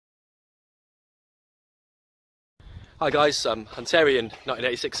Hi guys, Hunterian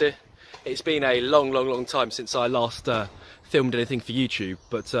 1986 here. It's been a long time since I last filmed anything for YouTube,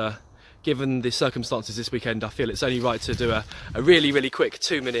 but given the circumstances this weekend, I feel it's only right to do a really quick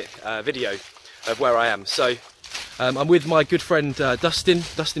 2-minute video of where I am. So I'm with my good friend Dustin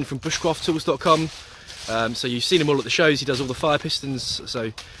from Bushcrafttools.com. So you've seen him all at the shows. He does all the fire pistons, so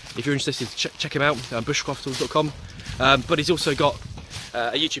if you're interested, check him out, Bushcrafttools.com. But he's also got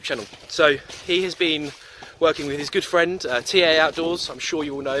a YouTube channel. So he has been working with his good friend TA Outdoors. I'm sure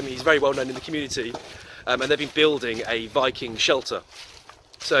you all know him. He's very well known in the community, and they've been building a Viking shelter.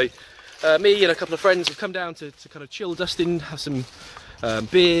 So me and a couple of friends have come down to kind of chill Dustin, have some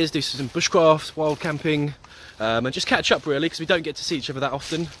beers, do some bushcraft, wild camping, and just catch up really, because we don't get to see each other that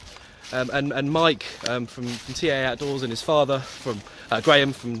often. And Mike from TA Outdoors and his father from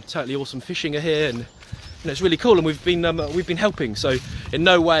Graeme from Totally Awesome Fishing are here, and it's really cool, and we've been helping. So in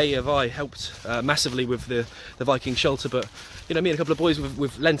no way have I helped massively with the Viking shelter, but me and a couple of boys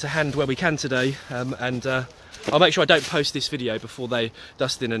we've lent a hand where we can today, and I'll make sure I don't post this video before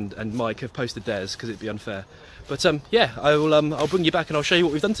Dustin and Mike have posted theirs, because it'd be unfair. But yeah, I'll bring you back and I'll show you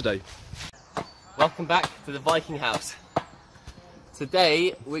what we've done today. Welcome back to the Viking house.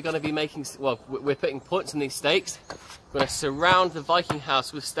 Today we're going to be making, well, we're putting points on these stakes. We're going to surround the Viking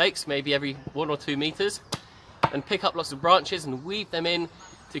house with stakes, maybe every 1 or 2 meters, and pick up lots of branches and weave them in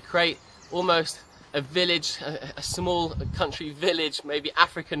to create almost a village, a small country village, maybe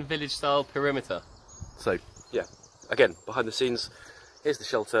African village style perimeter. So yeah, again, behind the scenes, here's the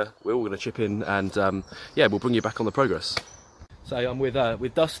shelter. We're all going to chip in, and yeah, we'll bring you back on the progress. So I'm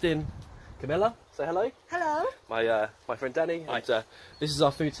with Dustin, Camilla. Say hello. Hello. My friend Danny. And, this is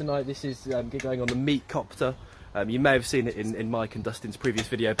our food tonight. This is going on the meat copter. You may have seen it in Mike and Dustin's previous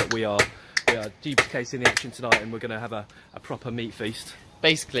video, but we are duplicating the action tonight, and we're going to have a proper meat feast.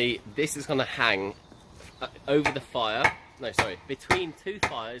 Basically, this is going to hang over the fire. No, sorry, between 2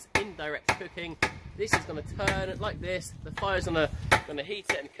 fires, indirect cooking. This is going to turn like this. The fire's going to heat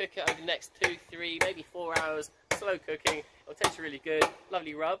it and cook it over the next 2, 3, maybe 4 hours. Slow cooking. It'll taste really good.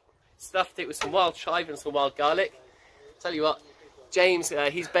 Lovely rub. Stuffed it with some wild chive and some wild garlic. Tell you what, James,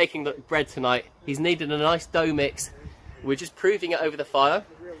 he's baking the bread tonight. He's needed a nice dough mix. We're just proving it over the fire,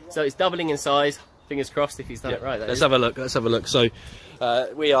 so it's doubling in size. Fingers crossed if he's done it right. Let's have a look. Let's have a look. So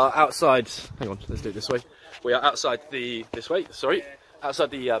we are outside. Hang on, let's do it this way. We are outside outside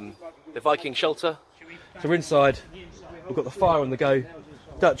the Viking shelter. So we're inside. We've got the fire on the go,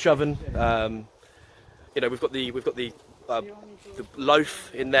 Dutch oven. We've got the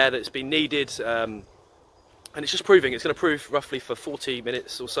loaf in there that's been kneaded, and it's just proving. It's going to prove roughly for 40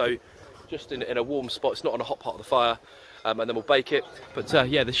 minutes or so, just in a warm spot. It's not on a hot part of the fire, and then we'll bake it. But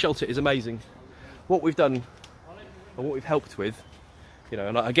yeah, the shelter is amazing. What we've done and what we've helped with,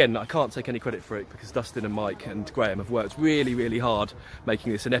 and again, I can't take any credit for it, because Dustin and Mike and Graeme have worked really hard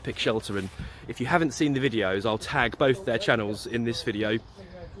making this an epic shelter. And if you haven't seen the videos, I'll tag both their channels in this video.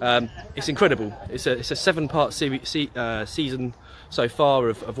 It's incredible. It's a 7-part season so far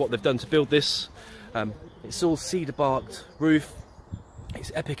of what they've done to build this. It's all cedar barked roof.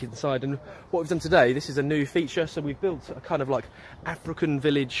 It's epic inside, and what we've done today, this is a new feature. So we've built a kind of like African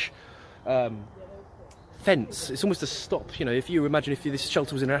village fence. It's almost to stop, if you imagine if this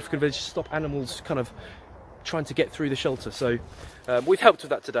shelter was in an African village, to stop animals kind of trying to get through the shelter. So we've helped with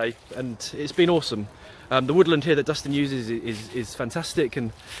that today, and it's been awesome. The woodland here that Dustin uses is fantastic,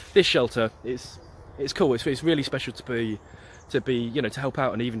 and this shelter it's cool. It's really special to be to help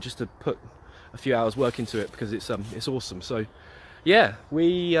out, and even just to put a few hours work into it, because it's awesome. So yeah,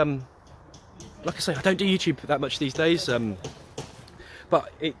 we like I say, I don't do YouTube that much these days, but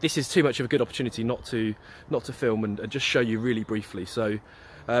this is too much of a good opportunity not to film and just show you really briefly. So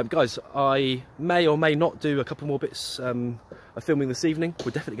guys, I may or may not do a couple more bits of filming this evening.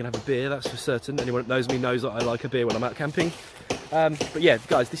 We're definitely going to have a beer, that's for certain. Anyone that knows me knows that I like a beer when I'm out camping. But yeah,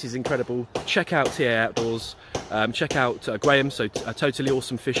 guys, this is incredible. Check out TA Outdoors, check out Graeme, so Totally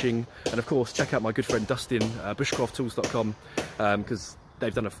Awesome Fishing, and of course check out my good friend Dustin, Bushcrafttools.com, because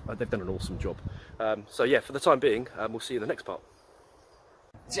they've done an awesome job. So yeah, for the time being, we'll see you in the next part.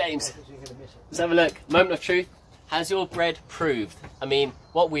 James, let's have a look. Moment of truth. Has your bread proved? I mean,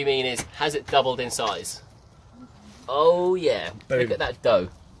 what we mean is, has it doubled in size? Oh yeah, boom. Look at that dough.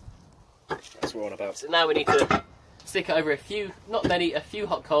 That's what we're on about. So now we need to stick it over a few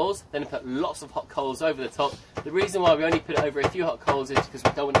hot coals, then put lots of hot coals over the top. The reason why we only put it over a few hot coals is because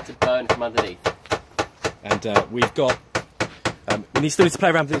we don't want it to burn from underneath. And we've got, we still need to play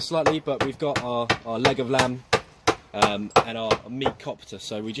around with it slightly, but we've got our leg of lamb and our meat copter,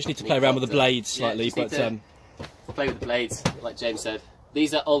 so we just need to play around with the blades slightly. Yeah, but play with the blades, like James said.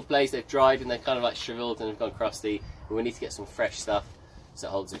 These are old blades, they've dried and they're kind of like shriveled and have gone crusty. But we need to get some fresh stuff so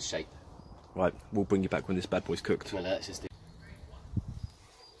it holds its shape. Right, we'll bring you back when this bad boy's cooked. No, let's just do.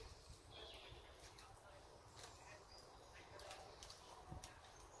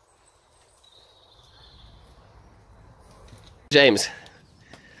 James,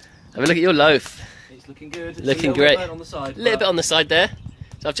 have a look at your loaf. It's looking good. It's Looking great. On the side, a little bit on the side there.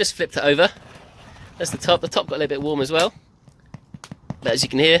 So I've just flipped it over. That's the top. The top got a little bit warm as well. But as you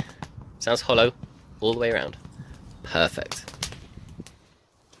can hear, it sounds hollow all the way around. Perfect.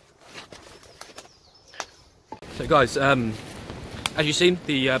 So guys, as you've seen,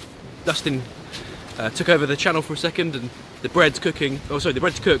 the Dustin took over the channel for a second, and the bread's cooking. Oh, sorry, the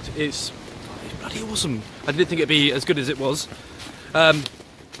bread's cooked. It's bloody awesome. I didn't think it'd be as good as it was.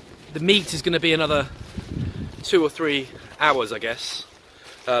 The meat is going to be another 2 or 3 hours, I guess.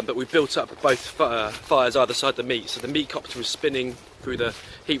 But we've built up both fires either side the meat, so the meat copter is spinning through the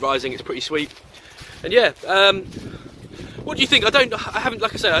heat rising. It's pretty sweet. And yeah, what do you think? I haven't,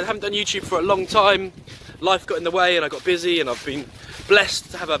 like I said, I haven't done YouTube for a long time. Life got in the way, and I got busy, and I've been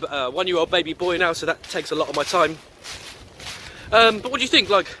blessed to have a 1-year-old baby boy now, so that takes a lot of my time. But what do you think?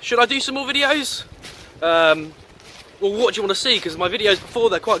 Like, should I do some more videos? Well, what do you want to see? Because my videos before,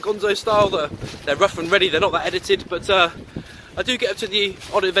 they're quite gonzo style. They're rough and ready. They're not that edited, but I do get up to the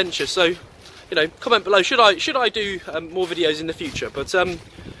odd adventure. So, you know, comment below. Should I do more videos in the future? But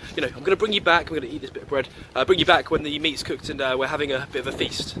you know, I'm going to bring you back. I'm going to eat this bit of bread. Bring you back when the meat's cooked and we're having a bit of a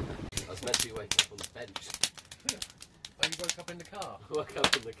feast. I was meant to be waking up on the bench. Oh, you woke up in the car? I woke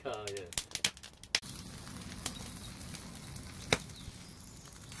up in the car, yeah.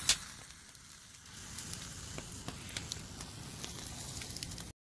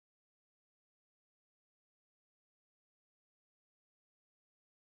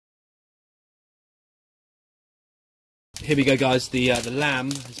 Here we go, guys. The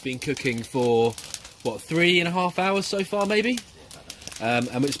lamb has been cooking for what, 3.5 hours so far, maybe,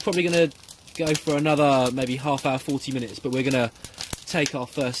 and it's probably going to go for another maybe half hour, 40 minutes. But we're going to take our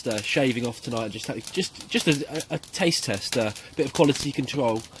first shaving off tonight, and just a taste test, a bit of quality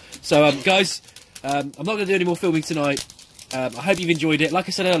control. So, guys, I'm not going to do any more filming tonight. I hope you've enjoyed it. Like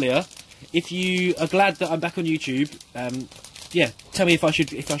I said earlier, if you are glad that I'm back on YouTube, yeah, tell me if I should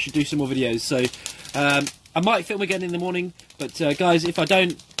do some more videos. So. I might film again in the morning, but guys, if I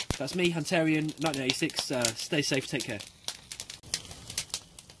don't, that's me, Hunterian, 1986. Stay safe, take care.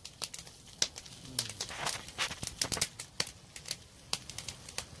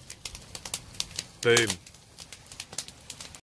 Boom.